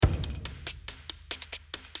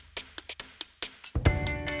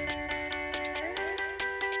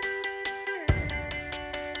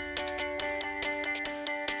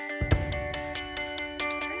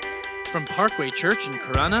From Parkway Church in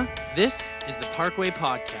Corunna, this is the Parkway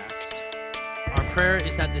Podcast. Our prayer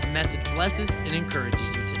is that this message blesses and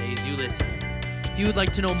encourages you today as you listen. If you would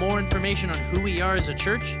like to know more information on who we are as a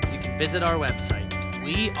church, you can visit our website,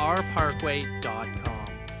 weareparkway.com.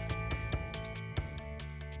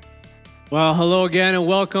 Well, hello again and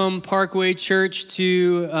welcome Parkway Church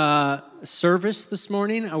to service this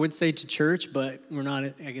morning. I would say to church, but we're not,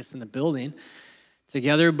 I guess, in the building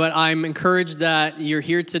together. But I'm encouraged that you're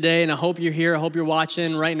here today, and I hope you're here. I hope you're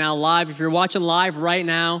watching right now live. If you're watching live right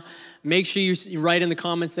now, make sure you write in the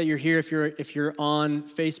comments that you're here. If you're on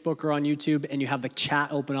Facebook or on YouTube and you have the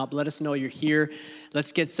chat open up, let us know you're here.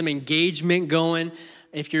 Let's get some engagement going.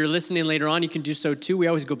 If you're listening later on, you can do so too. We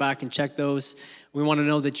always go back and check those. We want to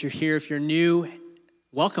know that you're here. If you're new,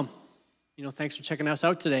 welcome. Thanks for checking us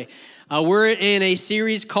out today. We're in a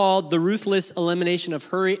series called The Ruthless Elimination of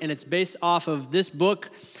Hurry, and it's based off of this book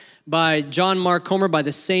by John Mark Comer by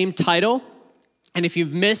the same title. And if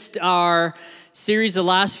you've missed our series the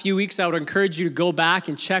last few weeks, I would encourage you to go back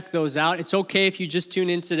and check those out. It's okay if you just tune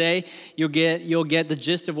in today. You'll get the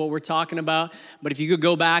gist of what we're talking about. But if you could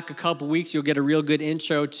go back a couple weeks, you'll get a real good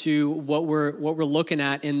intro to what we're looking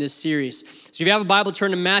at in this series. So if you have a Bible, turn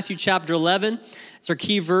to Matthew chapter 11. It's our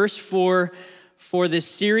key verse for this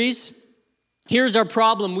series. Here's our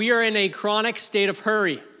problem. We are in a chronic state of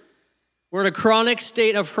hurry. We're in a chronic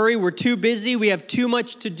state of hurry. We're too busy. We have too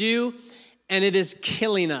much to do, and it is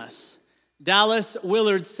killing us. Dallas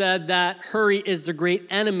Willard said that hurry is the great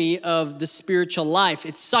enemy of the spiritual life.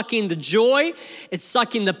 It's sucking the joy, it's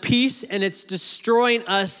sucking the peace, and it's destroying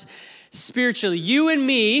us spiritually. You and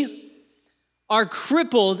me are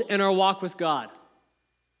crippled in our walk with God.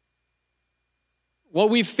 What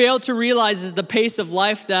we've failed to realize is the pace of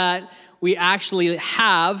life that we actually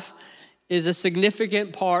have is a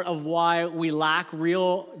significant part of why we lack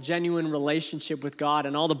real, genuine relationship with God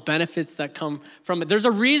and all the benefits that come from it. There's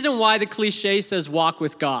a reason why the cliche says walk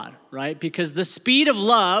with God, right? Because the speed of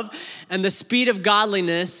love and the speed of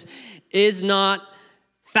godliness is not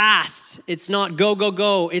fast. It's not go, go,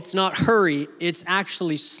 go. It's not hurry. It's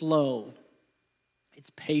actually slow. It's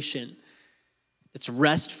patient. It's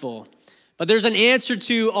restful. But there's an answer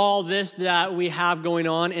to all this that we have going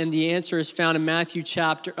on, and the answer is found in Matthew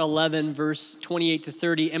chapter 11, verse 28 to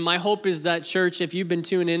 30. And my hope is that, church, if you've been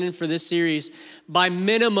tuning in for this series, by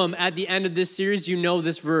minimum at the end of this series, you know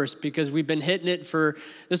this verse, because we've been hitting it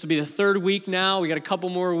this will be the third week now. We got a couple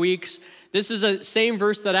more weeks. This is the same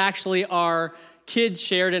verse that actually our kids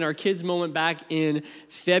shared in our kids moment back in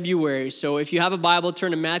February. So if you have a Bible, turn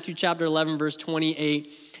to Matthew chapter 11, verse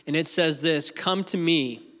 28, and it says this: "Come to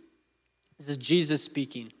me." This is Jesus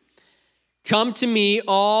speaking. "Come to me,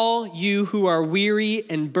 all you who are weary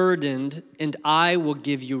and burdened, and I will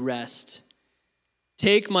give you rest.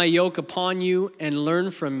 Take my yoke upon you and learn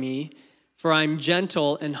from me, for I am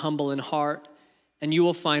gentle and humble in heart, and you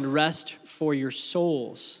will find rest for your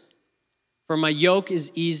souls. For my yoke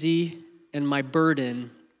is easy and my burden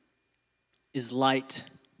is light."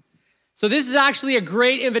 So this is actually a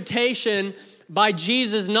great invitation by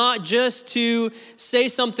Jesus, not just to say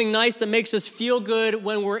something nice that makes us feel good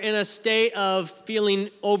when we're in a state of feeling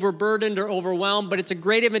overburdened or overwhelmed, but it's a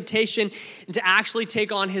great invitation to actually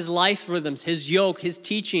take on his life rhythms, his yoke, his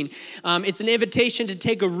teaching. It's an invitation to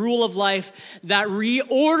take a rule of life that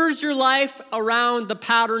reorders your life around the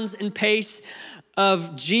patterns and pace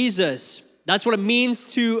of Jesus. That's what it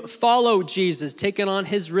means to follow Jesus, taking on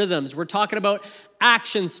his rhythms. We're talking about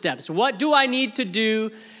action steps. What do I need to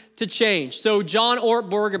do to change? So John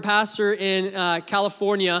Ortberg, a pastor in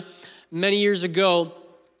California many years ago,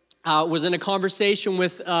 was in a conversation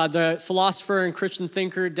with the philosopher and Christian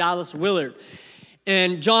thinker Dallas Willard.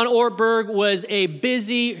 And John Ortberg was a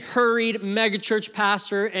busy, hurried megachurch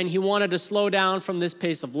pastor, and he wanted to slow down from this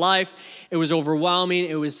pace of life. It was overwhelming.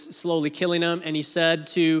 It was slowly killing him. And he said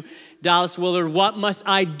to Dallas Willard, "What must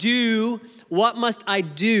I do? What must I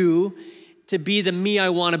do to be the me I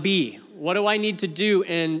want to be? What do I need to do?"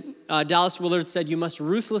 And Dallas Willard said, "You must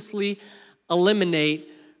ruthlessly eliminate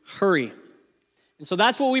hurry." And so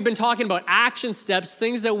that's what we've been talking about, action steps,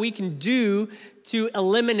 things that we can do to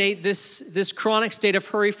eliminate this chronic state of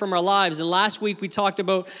hurry from our lives. And last week we talked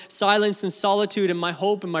about silence and solitude, and my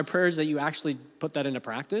hope and my prayer is that you actually put that into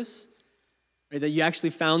practice, right? That you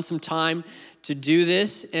actually found some time to do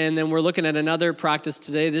this. And then we're looking at another practice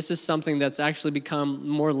today. This is something that's actually become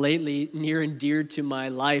more lately near and dear to my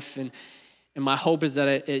life, and my hope is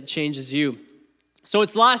that it changes you. So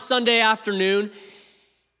it's last Sunday afternoon,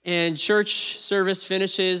 and church service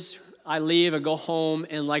finishes. I leave, I go home,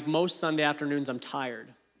 and like most Sunday afternoons, I'm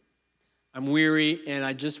tired. I'm weary, and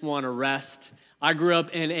I just want to rest. I grew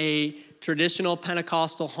up in a traditional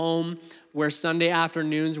Pentecostal home where Sunday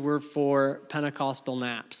afternoons were for Pentecostal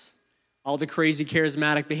naps. All the crazy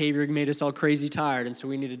charismatic behavior made us all crazy tired, and so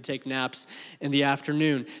we needed to take naps in the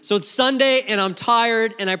afternoon. So it's Sunday, and I'm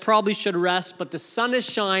tired, and I probably should rest, but the sun is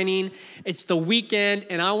shining, it's the weekend,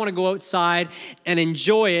 and I want to go outside and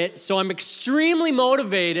enjoy it. So I'm extremely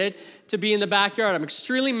motivated to be in the backyard. I'm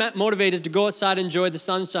extremely motivated to go outside and enjoy the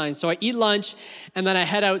sunshine. So I eat lunch, and then I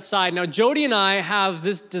head outside. Now, Jody and I have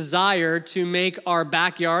this desire to make our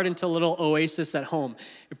backyard into a little oasis at home.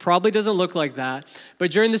 It probably doesn't look like that,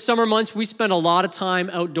 but during the summer months, we spend a lot of time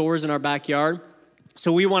outdoors in our backyard,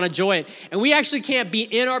 so we want to enjoy it. And we actually can't be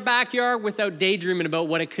in our backyard without daydreaming about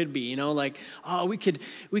what it could be, like, oh, we could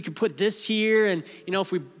put this here, and,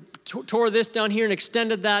 if we tore this down here and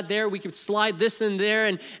extended that there, we could slide this in there,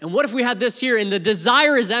 and what if we had this here? And the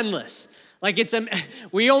desire is endless. Like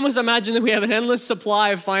we almost imagine that we have an endless supply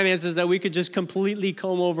of finances that we could just completely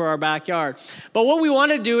comb over our backyard. But what we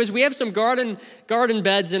want to do is we have some garden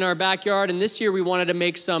beds in our backyard, and this year we wanted to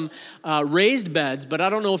make some raised beds. But I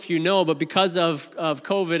don't know if you know, but because of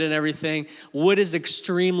COVID and everything, wood is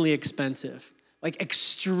extremely expensive. Like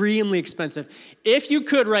extremely expensive. If you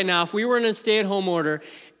could right now, if we were in a stay-at-home order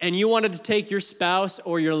and you wanted to take your spouse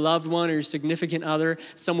or your loved one or your significant other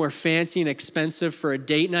somewhere fancy and expensive for a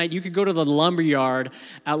date night, you could go to the lumber yard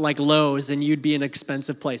at like Lowe's and you'd be in an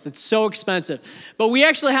expensive place. It's so expensive. But we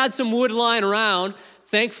actually had some wood lying around,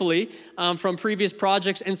 thankfully, from previous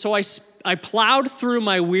projects. And so I plowed through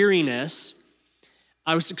my weariness.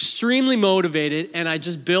 I was extremely motivated, and I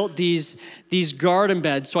just built these garden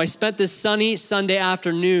beds. So I spent this sunny Sunday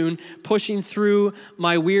afternoon pushing through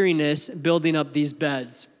my weariness, building up these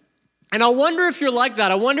beds. And I wonder if you're like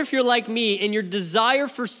that. I wonder if you're like me, and your desire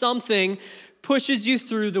for something pushes you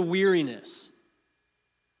through the weariness.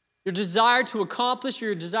 Your desire to accomplish,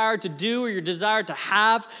 your desire to do, or your desire to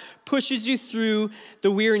have pushes you through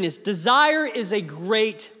the weariness. Desire is a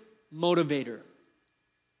great motivator.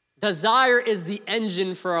 Desire is the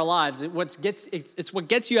engine for our lives. It's what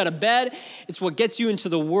gets you out of bed. It's what gets you into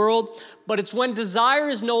the world. But it's when desire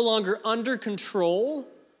is no longer under control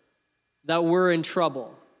that we're in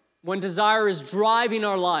trouble. When desire is driving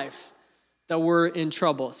our life, that we're in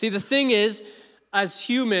trouble. See, the thing is, as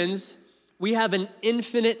humans, we have an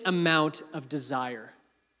infinite amount of desire.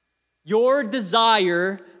 Your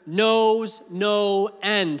desire knows no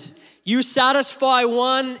end. You satisfy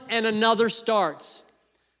one and another starts.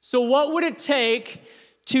 So what would it take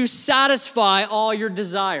to satisfy all your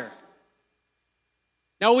desire?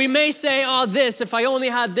 Now we may say, if I only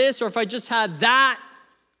had this, or if I just had that,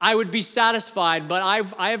 I would be satisfied. But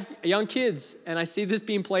I have young kids, and I see this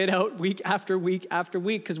being played out week after week after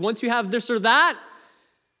week. Because once you have this or that,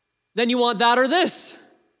 then you want that or this.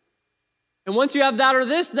 And once you have that or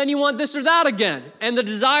this, then you want this or that again. And the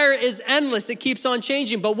desire is endless. It keeps on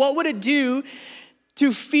changing. But what would it do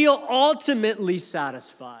to feel ultimately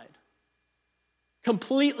satisfied?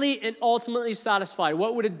 Completely and ultimately satisfied.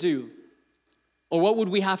 What would it do? Or what would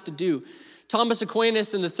we have to do? Thomas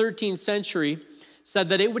Aquinas in the 13th century said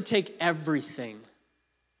that it would take everything.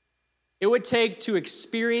 It would take to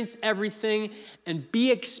experience everything and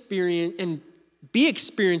be experienced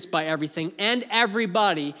by everything and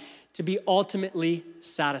everybody to be ultimately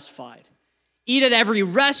satisfied. Eat at every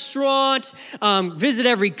restaurant, visit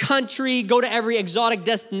every country, go to every exotic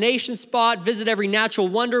destination spot, visit every natural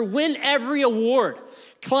wonder, win every award,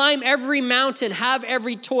 climb every mountain, have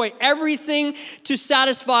every toy, everything to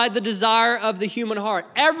satisfy the desire of the human heart.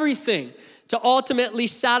 Everything to ultimately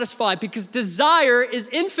satisfy, because desire is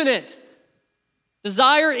infinite.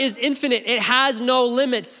 Desire is infinite. It has no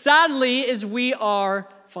limit. Sadly, as we are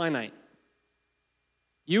finite.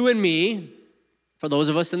 You and me, for those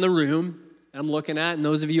of us in the room, I'm looking at, and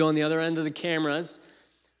those of you on the other end of the cameras,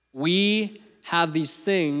 we have these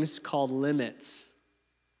things called limits.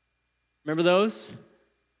 Remember those?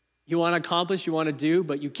 You want to accomplish, you want to do,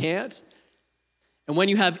 but you can't. And when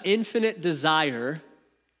you have infinite desire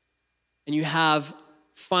and you have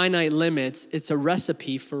finite limits, it's a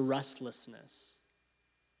recipe for restlessness.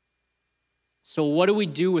 So what do we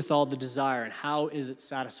do with all the desire, and how is it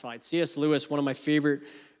satisfied? C.S. Lewis, one of my favorite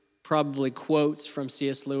probably quotes from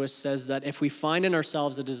C.S. Lewis, says that if we find in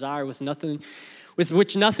ourselves a desire with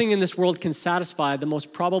which nothing in this world can satisfy, the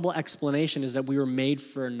most probable explanation is that we were made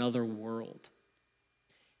for another world.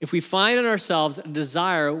 If we find in ourselves a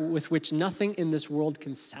desire with which nothing in this world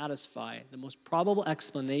can satisfy, the most probable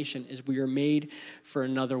explanation is we are made for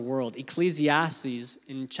another world. Ecclesiastes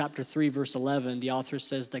in chapter 3, verse 11, the author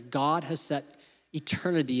says that God has set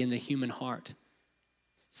eternity in the human heart.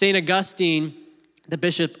 St. Augustine The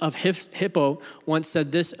bishop of Hippo once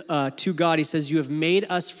said this to God. He says, "You have made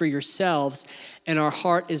us for yourselves, and our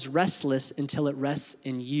heart is restless until it rests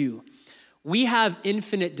in you." We have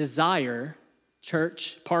infinite desire,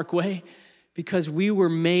 church, Parkway, because we were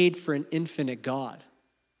made for an infinite God.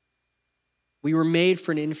 We were made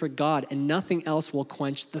for an infinite God, and nothing else will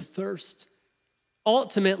quench the thirst.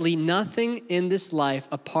 Ultimately, nothing in this life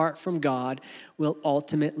apart from God will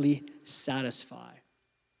ultimately satisfy.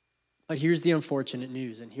 But here's the unfortunate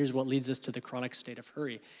news, and here's what leads us to the chronic state of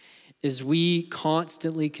hurry, is we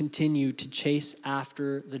constantly continue to chase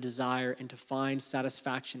after the desire and to find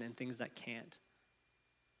satisfaction in things that can't.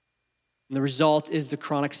 And the result is the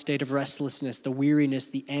chronic state of restlessness, the weariness,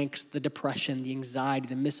 the angst, the depression, the anxiety,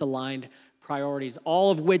 the misaligned priorities,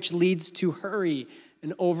 all of which leads to hurry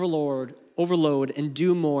and overload and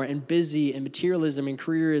do more and busy and materialism and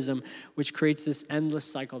careerism, which creates this endless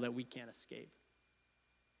cycle that we can't escape.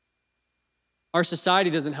 Our society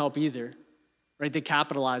doesn't help either, right? They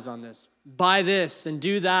capitalize on this. Buy this and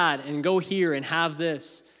do that and go here and have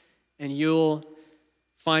this, and you'll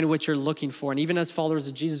find what you're looking for. And even as followers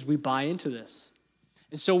of Jesus, we buy into this.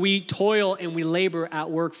 And so we toil and we labor at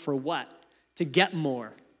work for what? To get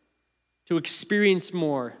more, to experience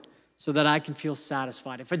more, so that I can feel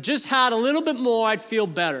satisfied. If I just had a little bit more, I'd feel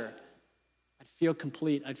better. I'd feel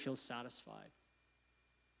complete. I'd feel satisfied.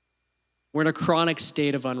 We're in a chronic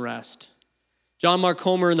state of unrest. John Mark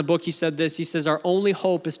Comer in the book, he said this. He says, "Our only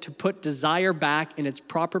hope is to put desire back in its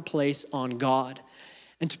proper place on God,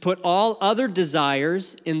 and to put all other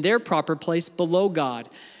desires in their proper place below God.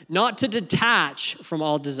 Not to detach from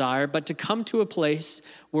all desire, but to come to a place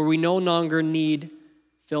where we no longer need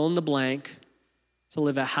fill in the blank to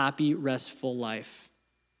live a happy, restful life."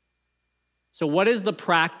 So what is the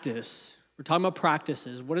practice? We're talking about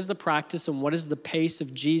practices. What is the practice and what is the pace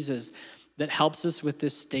of Jesus that helps us with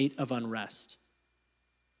this state of unrest?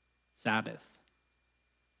 Sabbath.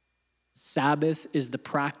 Sabbath is the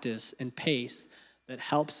practice and pace that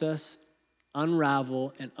helps us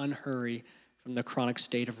unravel and unhurry from the chronic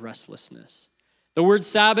state of restlessness. The word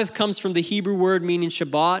Sabbath comes from the Hebrew word meaning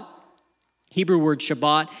Shabbat, Hebrew word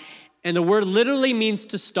Shabbat, and the word literally means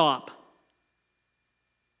to stop.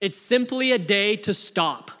 It's simply a day to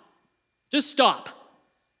stop. Just stop.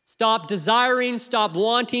 Stop desiring, stop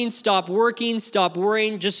wanting, stop working, stop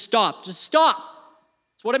worrying, just stop. Just stop.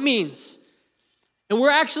 That's what it means. And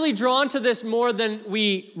we're actually drawn to this more than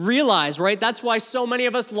we realize, right? That's why so many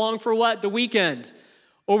of us long for what? The weekend.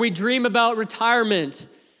 Or we dream about retirement.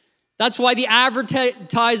 That's why the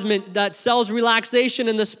advertisement that sells relaxation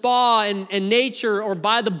in the spa and nature or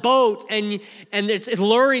by the boat, and it's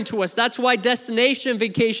alluring to us. That's why destination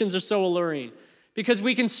vacations are so alluring. Because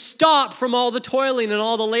we can stop from all the toiling and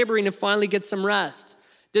all the laboring and finally get some rest.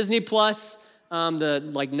 Disney Plus, the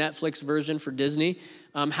Netflix version for Disney,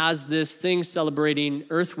 has this thing celebrating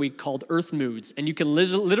Earth Week called Earth Moods. And you can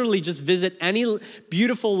literally just visit any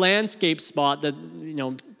beautiful landscape spot that,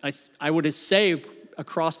 I would say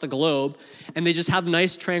across the globe, and they just have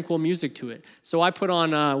nice, tranquil music to it. So I put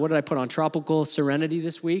on, what did I put on? Tropical Serenity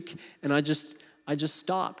this week, and I just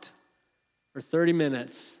stopped for 30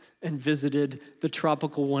 minutes and visited the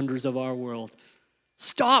tropical wonders of our world.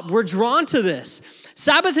 Stop. We're drawn to this.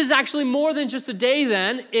 Sabbath is actually more than just a day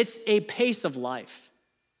then. It's a pace of life.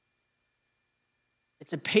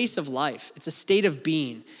 It's a pace of life. It's a state of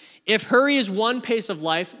being. If hurry is one pace of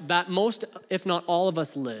life that most, if not all of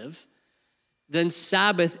us live, then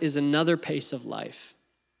Sabbath is another pace of life.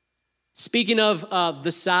 Speaking of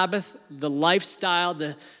the Sabbath, the lifestyle,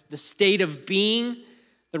 the state of being,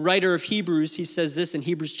 the writer of Hebrews, he says this in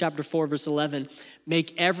Hebrews chapter 4, verse 11,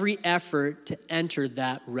 make every effort to enter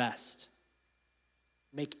that rest.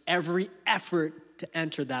 Make every effort to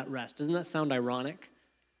enter that rest. Doesn't that sound ironic?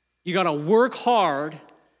 You got to work hard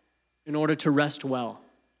in order to rest well.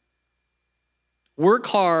 Work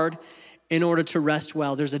hard in order to rest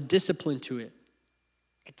well. There's a discipline to it.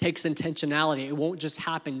 It takes intentionality. It won't just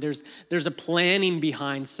happen. There's a planning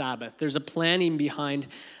behind Sabbath. There's a planning behind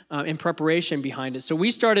and preparation behind it. So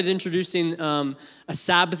we started introducing a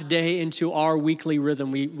Sabbath day into our weekly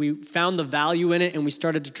rhythm. We found the value in it, and we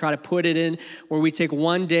started to try to put it in where we take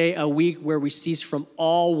one day a week where we cease from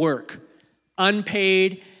all work,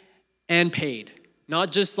 unpaid and paid.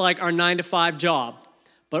 Not just like our 9-to-5 job,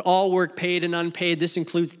 but all work, paid and unpaid. This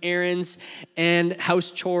includes errands and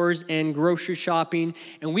house chores and grocery shopping.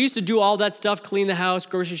 And we used to do all that stuff, clean the house,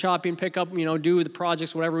 grocery shopping, pick up, do the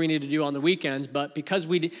projects, whatever we need to do on the weekends. But because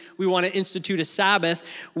we want to institute a Sabbath,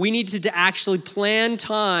 we needed to actually plan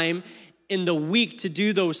time in the week to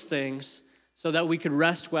do those things so that we could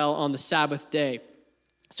rest well on the Sabbath day.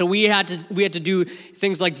 So we had to do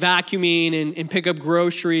things like vacuuming and pick up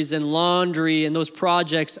groceries and laundry and those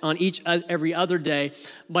projects on every other day.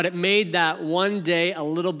 But it made that one day a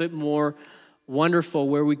little bit more wonderful,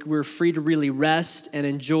 where we were free to really rest and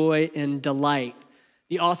enjoy and delight.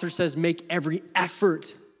 The author says, make every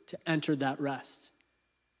effort to enter that rest.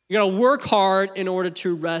 You gotta work hard in order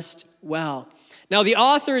to rest well. Now, the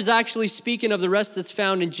author is actually speaking of the rest that's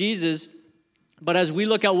found in Jesus. But as we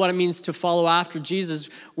look at what it means to follow after Jesus,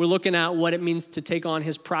 we're looking at what it means to take on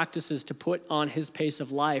his practices, to put on his pace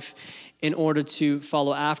of life in order to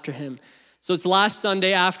follow after him. So it's last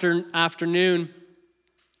Sunday afternoon,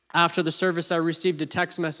 after the service, I received a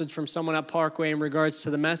text message from someone at Parkway in regards to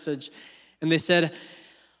the message. And they said,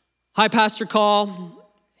 "Hi, Pastor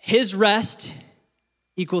Call, his rest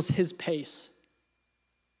equals his pace."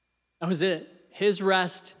 That was it. His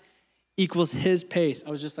rest equals his pace. I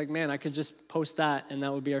was just like, man, I could just post that and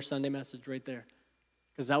that would be our Sunday message right there,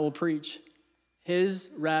 because that will preach. His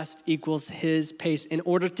rest equals his pace. In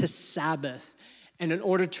order to Sabbath and in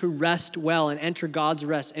order to rest well and enter God's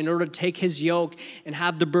rest, in order to take his yoke and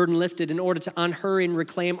have the burden lifted, in order to unhurry and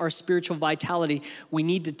reclaim our spiritual vitality, we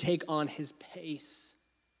need to take on his pace.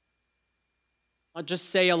 Not just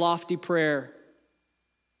say a lofty prayer,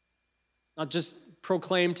 not just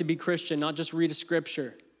proclaim to be Christian, not just read a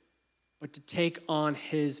scripture, but to take on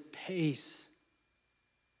his pace.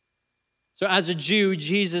 So as a Jew,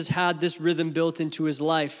 Jesus had this rhythm built into his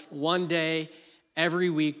life. One day,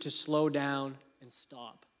 every week, to slow down and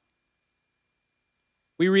stop.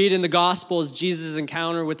 We read in the Gospels Jesus'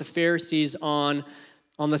 encounter with the Pharisees on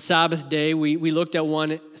the Sabbath day. We looked at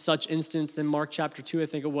one such instance in Mark chapter 2, I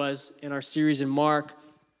think it was, in our series in Mark.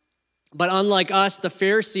 But unlike us, the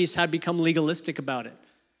Pharisees had become legalistic about it.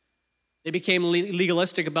 They became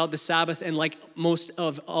legalistic about the Sabbath, and like most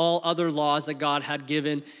of all other laws that God had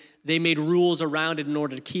given, they made rules around it in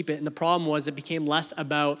order to keep it. And the problem was it became less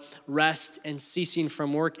about rest and ceasing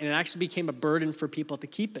from work, and it actually became a burden for people to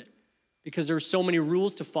keep it, because there were so many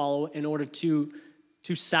rules to follow in order to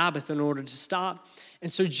Sabbath, in order to stop.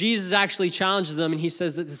 And so Jesus actually challenges them, and he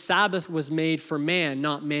says that the Sabbath was made for man,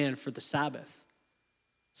 not man for the Sabbath.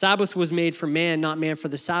 Sabbath was made for man, not man for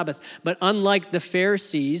the Sabbath. But unlike the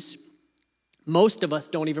Pharisees, most of us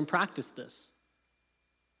don't even practice this.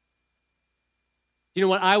 You know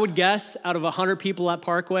what I would guess out of 100 people at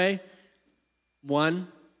Parkway? 1%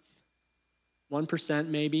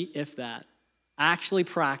 maybe, if that, actually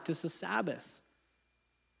practice a Sabbath.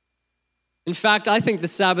 In fact, I think the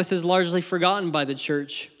Sabbath is largely forgotten by the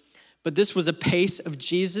church, but this was a pace of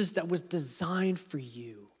Jesus that was designed for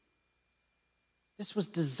you. This was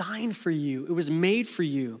designed for you. It was made for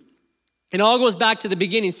you. It all goes back to the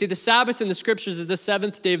beginning. See, the Sabbath in the scriptures is the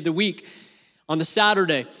seventh day of the week on the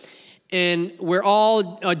Saturday. And where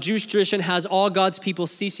all Jewish tradition has all God's people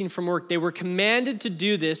ceasing from work, they were commanded to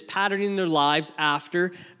do this, patterning their lives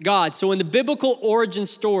after God. So in the biblical origin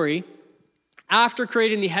story, after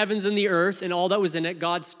creating the heavens and the earth and all that was in it,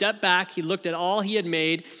 God stepped back, he looked at all he had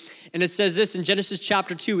made, and it says this in Genesis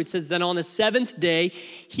chapter 2, it says, "Then on the seventh day,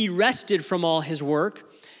 he rested from all his work.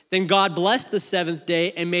 Then God blessed the seventh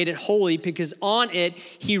day and made it holy, because on it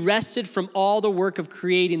he rested from all the work of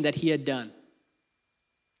creating that he had done."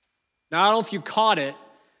 Now, I don't know if you caught it,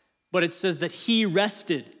 but it says that he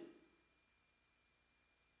rested.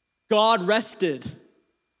 God rested.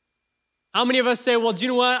 How many of us say, well, do you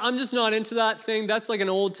know what? I'm just not into that thing. That's like an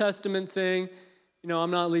Old Testament thing. You know,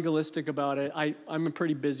 I'm not legalistic about it. I'm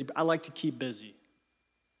pretty busy. I like to keep busy.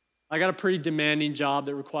 I got a pretty demanding job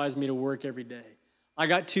that requires me to work every day. I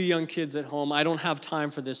got 2 young kids at home. I don't have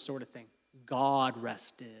time for this sort of thing. God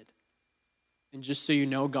rested. And just so you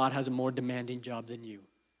know, God has a more demanding job than you.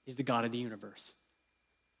 He's the God of the universe.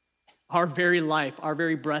 Our very life, our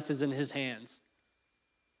very breath is in his hands.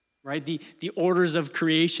 Right? The orders of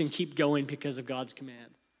creation keep going because of God's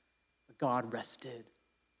command. But God rested.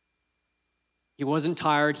 He wasn't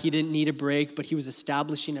tired. He didn't need a break, but he was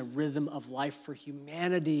establishing a rhythm of life for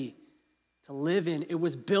humanity to live in. It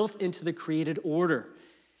was built into the created order.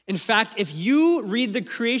 In fact, if you read the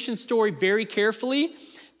creation story very carefully,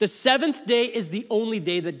 the seventh day is the only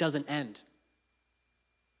day that doesn't end.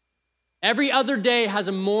 Every other day has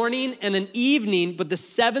a morning and an evening, but the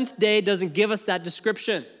seventh day doesn't give us that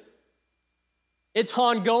description. It's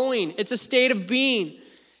ongoing. It's a state of being.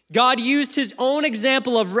 God used his own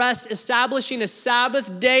example of rest, establishing a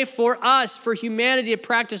Sabbath day for us, for humanity to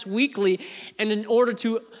practice weekly, and in order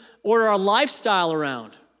to order our lifestyle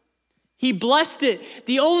around. He blessed it.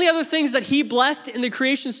 The only other things that he blessed in the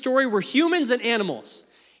creation story were humans and animals.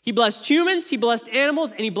 He blessed humans, he blessed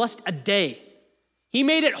animals, and he blessed a day. He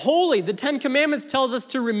made it holy. The 10 Commandments tells us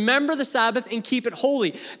to remember the Sabbath and keep it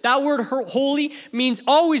holy. That word holy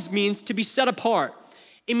always means to be set apart.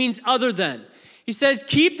 It means other than. He says,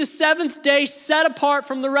 keep the seventh day set apart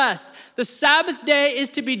from the rest. The Sabbath day is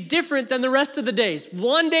to be different than the rest of the days.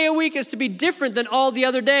 One day a week is to be different than all the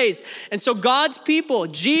other days. And so God's people,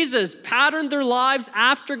 Jesus, patterned their lives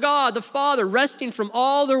after God, the Father, resting from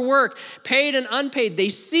all their work, paid and unpaid. They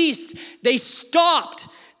ceased. They stopped.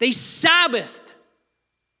 They Sabbathed.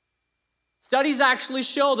 Studies actually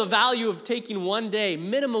show the value of taking one day,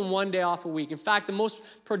 minimum one day off a week. In fact, the most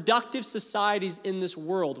productive societies in this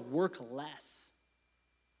world work less.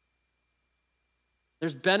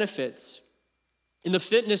 There's benefits. In the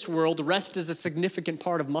fitness world, rest is a significant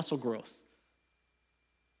part of muscle growth.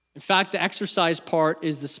 In fact, the exercise part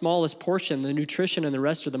is the smallest portion. The nutrition and the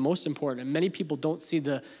rest are the most important. And many people don't see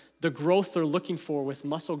the growth they're looking for with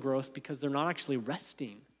muscle growth because they're not actually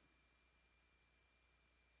resting.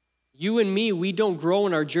 You and me, we don't grow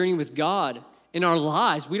in our journey with God, in our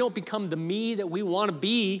lives. We don't become the me that we want to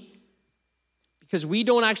be because we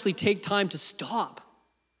don't actually take time to stop,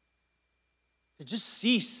 to just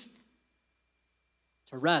cease,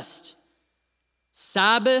 to rest.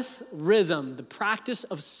 Sabbath rhythm, the practice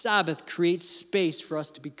of Sabbath, creates space for us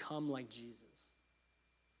to become like Jesus.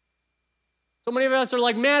 So many of us are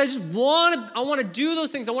like, man, I want to do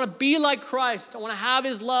those things. I want to be like Christ. I want to have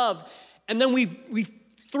his love. And then we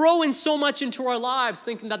throw in so much into our lives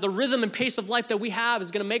thinking that the rhythm and pace of life that we have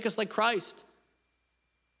is going to make us like Christ.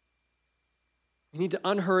 We need to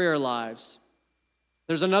unhurry our lives.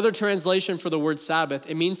 There's another translation for the word Sabbath.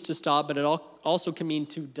 It means to stop, but it also can mean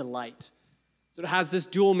to delight. So it has this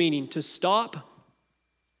dual meaning, to stop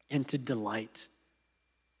and to delight.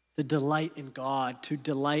 To delight in God, to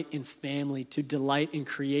delight in family, to delight in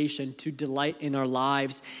creation, to delight in our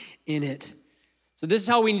lives in it. So this is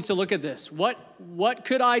how we need to look at this. What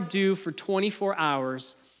could I do for 24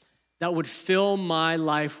 hours that would fill my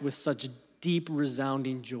life with such deep,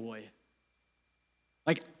 resounding joy?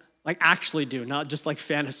 Like actually do, not just like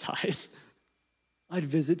fantasize. I'd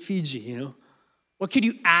visit Fiji, What could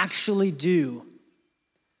you actually do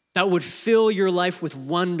that would fill your life with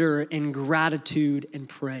wonder and gratitude and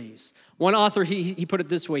praise? One author, he put it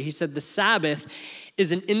this way. He said, the Sabbath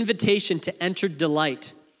is an invitation to enter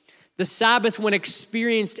delight. The Sabbath, when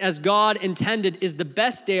experienced as God intended, is the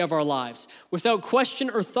best day of our lives. Without question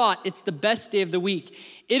or thought, it's the best day of the week.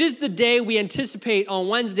 It is the day we anticipate on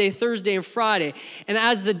Wednesday, Thursday, and Friday. And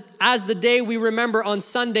as the day we remember on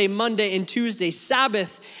Sunday, Monday, and Tuesday.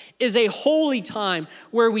 Sabbath is a holy time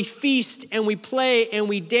where we feast and we play and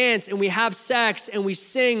we dance and we have sex and we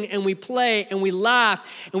sing and we play and we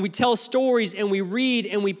laugh and we tell stories and we read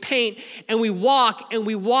and we paint and we walk and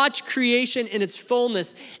we watch creation in its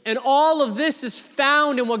fullness. And all of this is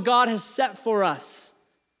found in what God has set for us.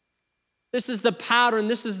 This is the pattern.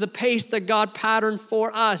 This is the pace that God patterned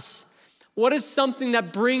for us. What is something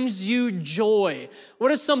that brings you joy?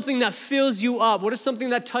 What is something that fills you up? What is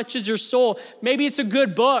something that touches your soul? Maybe it's a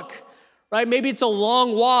good book, right? Maybe it's a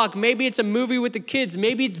long walk. Maybe it's a movie with the kids.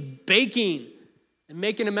 Maybe it's baking and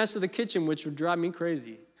making a mess of the kitchen, which would drive me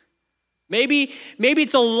crazy. Maybe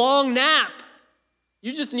it's a long nap.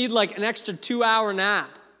 You just need like an extra 2-hour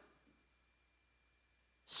nap.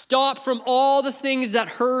 Stop from all the things that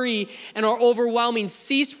hurry and are overwhelming.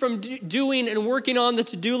 Cease from doing and working on the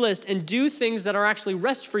to-do list and do things that are actually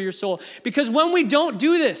rest for your soul. Because when we don't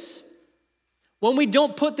do this, when we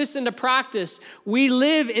don't put this into practice, we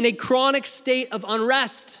live in a chronic state of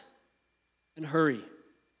unrest and hurry.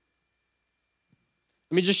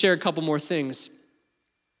 Let me just share a couple more things.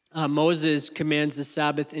 Moses commands the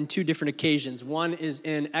Sabbath in 2 different occasions. One is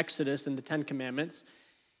in Exodus in the 10 Commandments.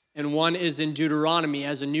 And one is in Deuteronomy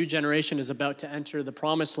as a new generation is about to enter the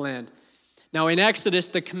promised land. Now in Exodus,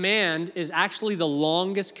 the command is actually the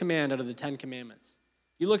longest command out of the 10 Commandments.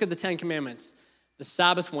 If you look at the 10 Commandments, the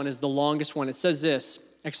Sabbath one is the longest one. It says this,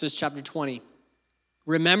 Exodus chapter 20.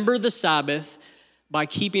 Remember the Sabbath by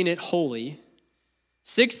keeping it holy.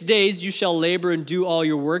 6 days you shall labor and do all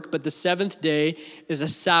your work, but the 7th day is a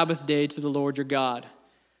Sabbath day to the Lord your God.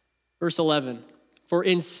 Verse 11. For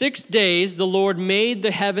in 6 days the Lord made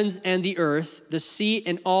the heavens and the earth, the sea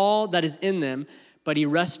and all that is in them, but he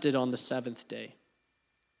rested on the 7th day.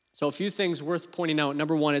 So a few things worth pointing out.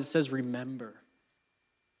 Number one, it says remember.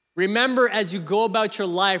 Remember as you go about your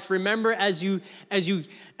life. Remember as you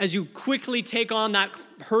quickly take on that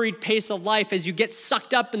hurried pace of life, as you get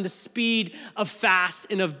sucked up in the speed of fast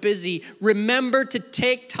and of busy. Remember to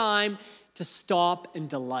take time to stop and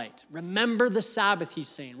delight. Remember the Sabbath, he's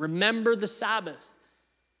saying. Remember the Sabbath.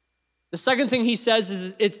 The second thing he says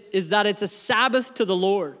is that it's a Sabbath to the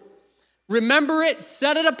Lord. Remember it,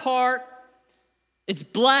 set it apart. It's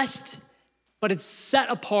blessed, but it's set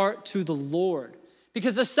apart to the Lord.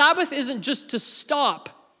 Because the Sabbath isn't just to stop,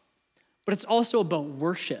 but it's also about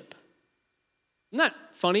worship. Isn't that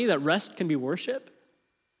funny that rest can be worship?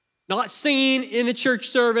 Not singing in a church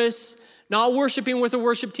service, not worshiping with a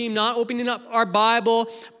worship team, not opening up our Bible,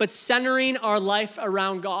 but centering our life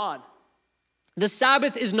around God. The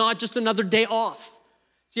Sabbath is not just another day off.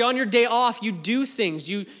 See, on your day off, you do things,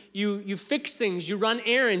 you fix things, you run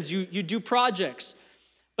errands, you do projects.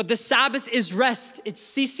 But the Sabbath is rest. It's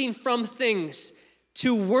ceasing from things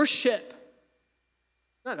to worship.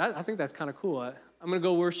 I think that's kind of cool. I'm going to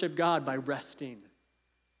go worship God by resting.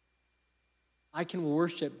 I can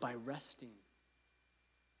worship by resting.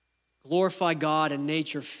 Glorify God in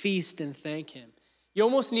nature, feast and thank him. You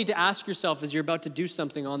almost need to ask yourself as you're about to do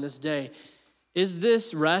something on this day, is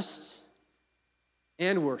this rest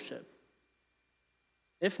and worship?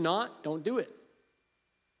 If not, don't do it.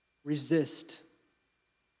 Resist.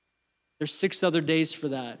 There's 6 other days for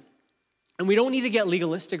that. And we don't need to get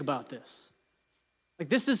legalistic about this. Like,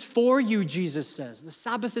 this is for you, Jesus says. The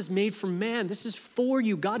Sabbath is made for man. This is for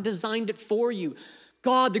you. God designed it for you.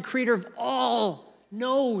 God, the creator of all,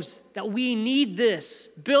 knows that we need this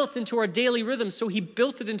built into our daily rhythm, so he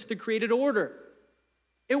built it into the created order.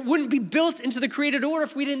 It wouldn't be built into the created order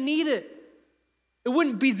if we didn't need it. It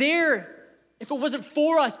wouldn't be there if it wasn't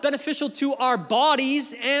for us, beneficial to our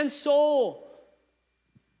bodies and soul.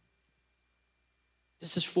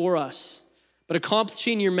 This is for us. But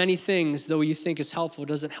accomplishing your many things, though you think is helpful,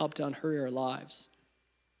 doesn't help to unhurry our lives.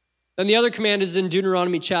 Then the other command is in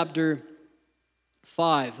Deuteronomy chapter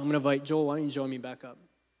 5. I'm going to invite Joel. Why don't you join me back up?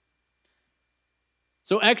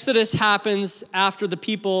 So Exodus happens after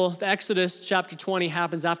the Exodus chapter 20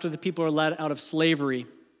 happens after the people are led out of slavery.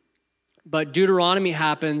 But Deuteronomy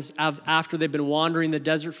happens after they've been wandering the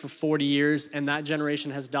desert for 40 years, and that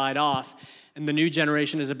generation has died off. And the new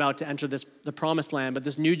generation is about to enter the promised land. But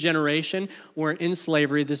this new generation weren't in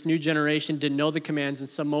slavery. This new generation didn't know the commands. And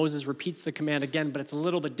so Moses repeats the command again, but it's a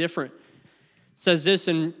little bit different. It says this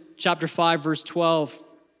in chapter 5, verse 12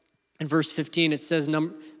 and verse 15. It says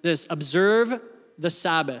this, observe the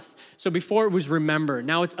Sabbath. So before it was remember,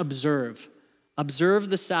 now it's observe. Observe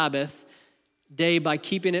the Sabbath day by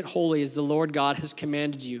keeping it holy as the Lord God has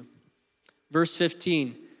commanded you. Verse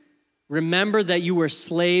 15. Remember that you were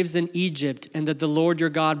slaves in Egypt and that the Lord your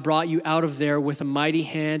God brought you out of there with a mighty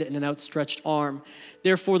hand and an outstretched arm.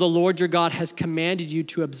 Therefore, the Lord your God has commanded you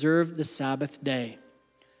to observe the Sabbath day.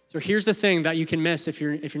 So here's the thing that you can miss if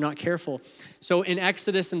you're not careful. So in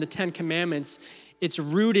Exodus and the 10 Commandments, it's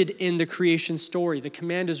rooted in the creation story. The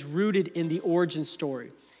command is rooted in the origin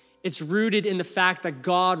story. It's rooted in the fact that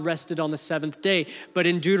God rested on the 7th day. But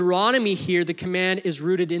in Deuteronomy here, the command is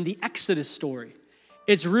rooted in the Exodus story.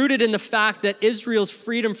 It's rooted in the fact that Israel's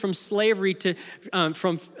freedom from slavery to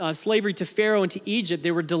Pharaoh and to Egypt,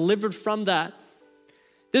 they were delivered from that.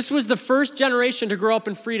 This was the first generation to grow up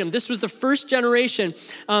in freedom. This was the first generation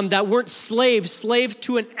that weren't slaves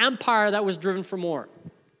to an empire that was driven for more.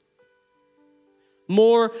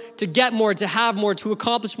 More, to get more, to have more, to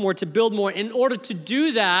accomplish more, to build more. In order to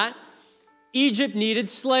do that, Egypt needed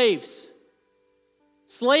slaves.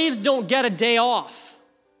 Slaves don't get a day off.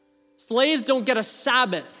 Slaves don't get a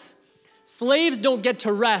Sabbath. Slaves don't get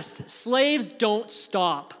to rest. Slaves don't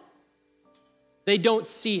stop. They don't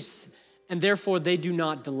cease, and therefore they do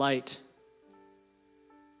not delight.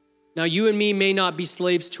 Now, you and me may not be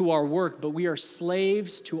slaves to our work, but we are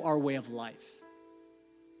slaves to our way of life.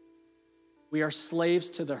 We are slaves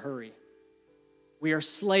to the hurry. We are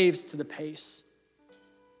slaves to the pace.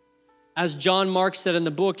 As John Mark said in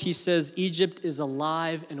the book, he says, Egypt is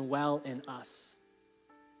alive and well in us.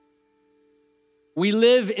 We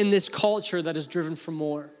live in this culture that is driven for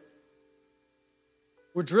more.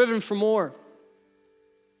 We're driven for more.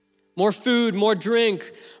 More food, more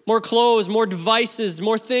drink, more clothes, more devices,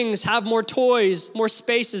 more things, have more toys, more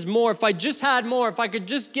spaces, more. If I just had more, if I could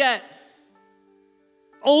just get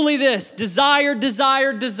only this, desire,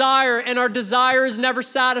 desire, desire, and our desire is never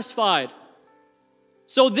satisfied.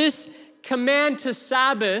 So this command to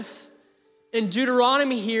Sabbath in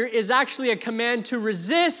Deuteronomy here is actually a command to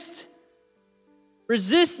resist.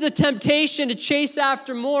 Resist the temptation to chase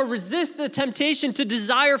after more. Resist the temptation to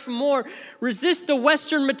desire for more. Resist the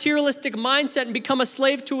Western materialistic mindset and become a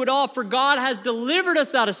slave to it all, for God has delivered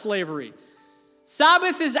us out of slavery.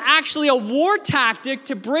 Sabbath is actually a war tactic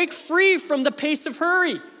to break free from the pace of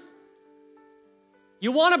hurry.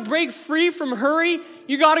 You want to break free from hurry?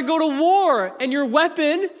 You got to go to war. And your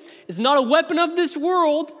weapon is not a weapon of this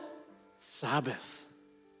world. Sabbath.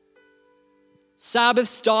 Sabbath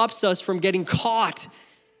stops us from getting caught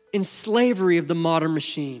in slavery of the modern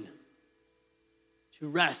machine. To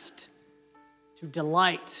rest, to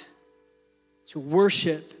delight, to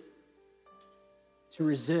worship, to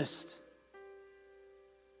resist.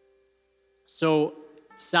 So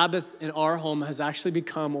Sabbath in our home has actually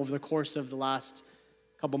become, over the course of the last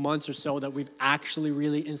couple months or so, that we've actually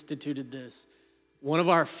really instituted this, one of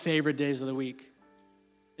our favorite days of the week.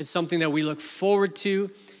 It's something that we look forward to.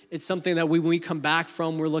 It's something that when we come back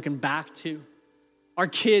from, we're looking back to. Our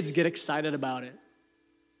kids get excited about it.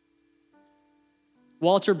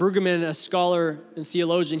 Walter Brueggemann, a scholar and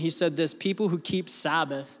theologian, he said this: people who keep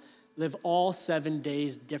Sabbath live all 7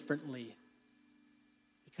 days differently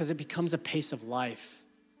because it becomes a pace of life.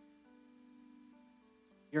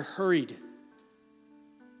 You're hurried.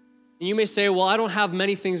 And you may say, well, I don't have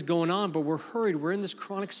many things going on, but we're hurried. We're in this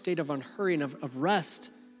chronic state of unhurry and of rest.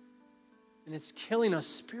 And it's killing us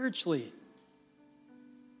spiritually.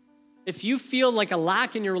 If you feel like a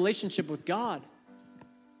lack in your relationship with God,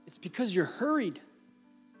 it's because you're hurried.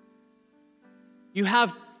 You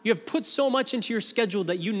have put so much into your schedule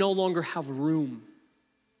that you no longer have room.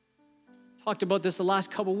 Talked about this the last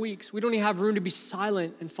couple weeks. We don't even have room to be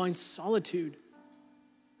silent and find solitude.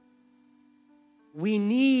 We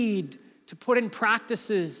need to put in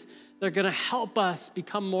practices that are going to help us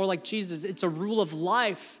become more like Jesus. It's a rule of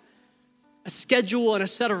life, a schedule and a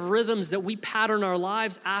set of rhythms that we pattern our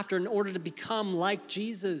lives after in order to become like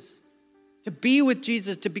Jesus, to be with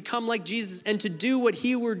Jesus, to become like Jesus, and to do what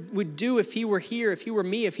he would do if he were here, if he were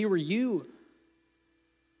me, if he were you.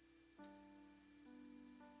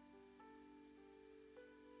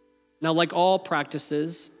 Now, like all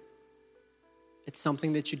practices, it's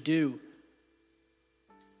something that you do.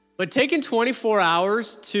 But taking 24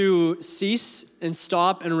 hours to cease and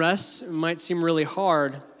stop and rest might seem really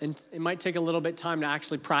hard, and it might take a little bit of time to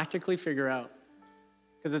actually practically figure out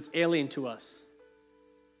because it's alien to us.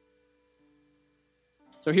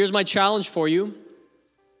 So here's my challenge for you.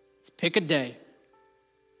 Let's pick a day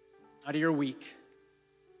out of your week,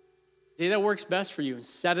 a day that works best for you, and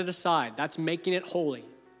set it aside. That's making it holy.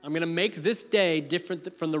 I'm going to make this day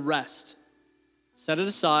different from the rest. Set it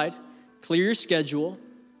aside, clear your schedule.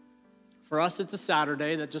 For us, it's a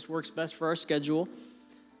Saturday. That just works best for our schedule.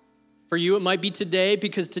 For you, it might be today,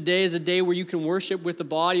 because today is a day where you can worship with the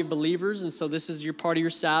body of believers, and so this is your part of your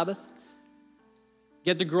Sabbath.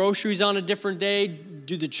 Get the groceries on a different day,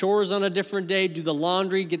 do the chores on a different day, do the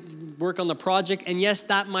laundry, work on the project. And yes,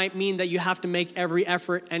 that might mean that you have to make every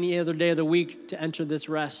effort any other day of the week to enter this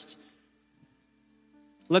rest.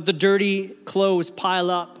 Let the dirty clothes pile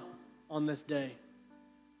up on this day.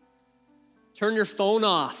 Turn your phone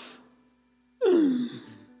off.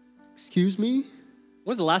 Excuse me? When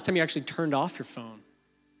was the last time you actually turned off your phone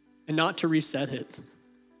and not to reset it?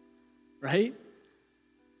 Right?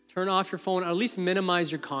 Turn off your phone, or at least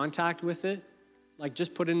minimize your contact with it. Like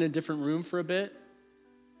just put it in a different room for a bit.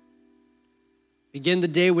 Begin the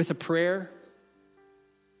day with a prayer.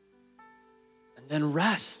 And then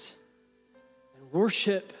rest and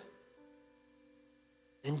worship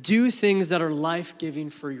and do things that are life-giving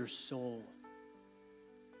for your soul.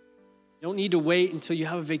 You don't need to wait until you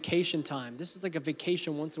have a vacation time. This is like a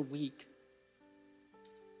vacation once a week.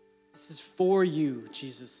 This is for you,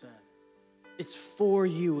 Jesus said. It's for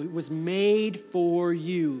you. It was made for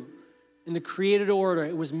you. In the created order,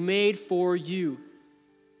 it was made for you.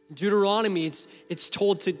 In Deuteronomy, it's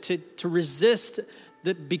told to resist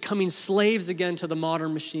becoming slaves again to the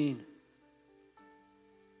modern machine.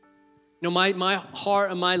 You know, my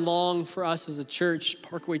heart and my long for us as a church,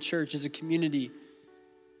 Parkway Church, as a community,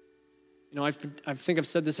 you know, I think I've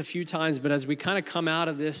said this a few times, but as we kind of come out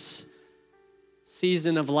of this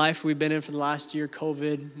season of life we've been in for the last year,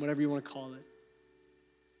 COVID, whatever you want to call it,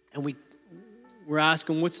 and we're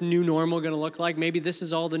asking, what's new normal going to look like? Maybe this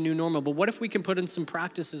is all the new normal, but what if we can put in some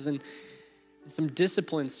practices and some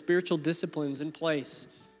disciplines, spiritual disciplines in place,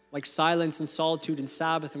 like silence and solitude and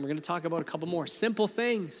Sabbath, and we're going to talk about a couple more simple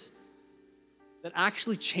things that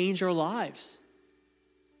actually change our lives.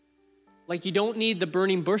 Like you don't need the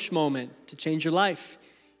burning bush moment to change your life.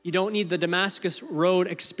 You don't need the Damascus Road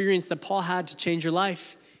experience that Paul had to change your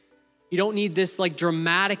life. You don't need this like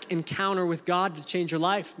dramatic encounter with God to change your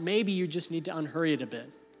life. Maybe you just need to unhurry it a bit.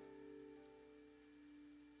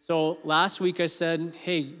 So last week I said,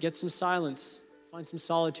 hey, get some silence, find some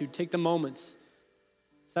solitude, take the moments,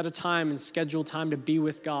 set a time and schedule time to be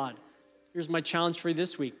with God. Here's my challenge for you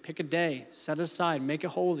this week. Pick a day, set it aside, make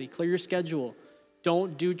it holy, clear your schedule.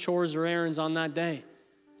 Don't do chores or errands on that day.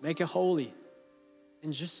 Make it holy.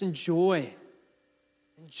 And just enjoy.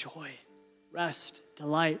 Enjoy. Rest,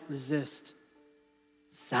 delight, resist.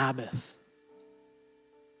 Sabbath.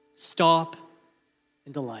 Stop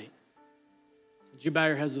and delight. Would you bow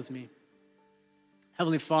your heads with me?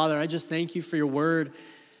 Heavenly Father, I just thank you for your word.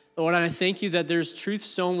 Lord, and I thank you that there's truth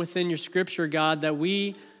sown within your scripture, God, that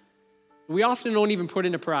we often don't even put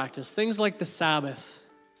into practice. Things like the Sabbath.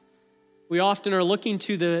 We often are looking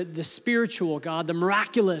to the spiritual, God, the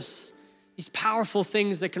miraculous, these powerful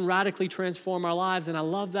things that can radically transform our lives. And I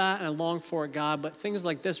love that and I long for it, God. But things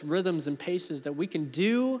like this, rhythms and paces that we can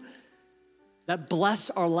do that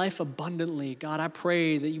bless our life abundantly. God, I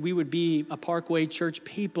pray that we would be a Parkway Church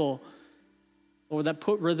people, Lord, that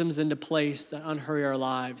put rhythms into place that unhurry our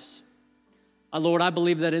lives. Lord, I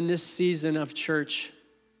believe that in this season of church,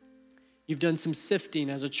 you've done some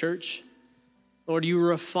sifting as a church. Lord, you are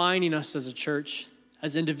refining us as a church,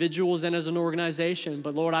 as individuals and as an organization.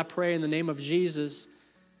 But Lord, I pray in the name of Jesus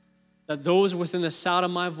that those within the sound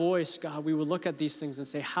of my voice, God, we would look at these things and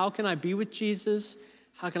say, how can I be with Jesus?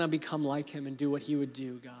 How can I become like him and do what he would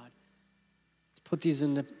do, God? Let's put these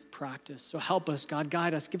into practice. So help us, God,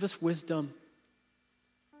 guide us, give us wisdom.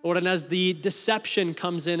 Lord, and as the deception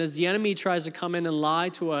comes in, as the enemy tries to come in and lie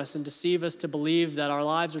to us and deceive us to believe that our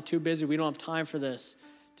lives are too busy, we don't have time for this,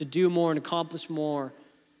 to do more and accomplish more.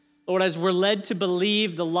 Lord, as we're led to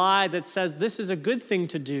believe the lie that says this is a good thing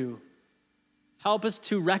to do, help us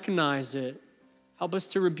to recognize it. Help us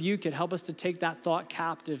to rebuke it. Help us to take that thought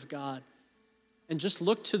captive, God. And just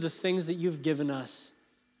look to the things that you've given us,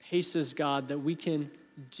 paces, God, that we can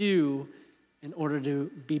do in order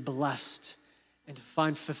to be blessed and to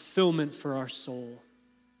find fulfillment for our soul.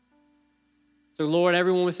 So, Lord,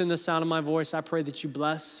 everyone within the sound of my voice, I pray that you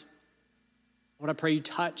bless. Lord, I pray you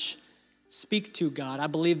touch, speak to, God. I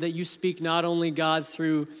believe that you speak not only, God,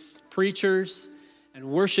 through preachers and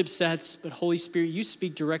worship sets, but Holy Spirit, you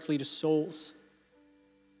speak directly to souls.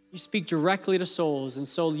 You speak directly to souls. And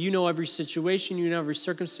so you know every situation, you know every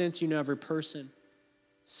circumstance, you know every person.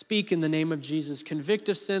 Speak in the name of Jesus. Convict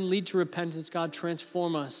of sin, lead to repentance, God.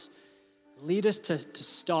 Transform us. Lead us to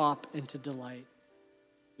stop and to delight.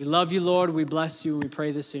 We love you, Lord. We bless you, and we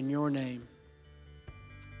pray this in your name.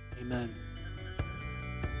 Amen.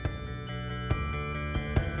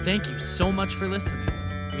 Thank you so much for listening.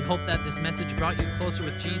 We hope that this message brought you closer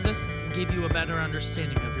with Jesus and gave you a better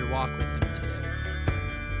understanding of your walk with him today.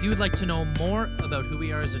 If you would like to know more about who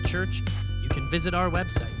we are as a church, you can visit our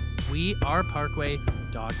website,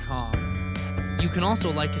 weareparkway.com. You can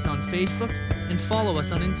also like us on Facebook and follow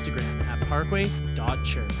us on Instagram at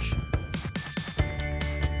parkway.church.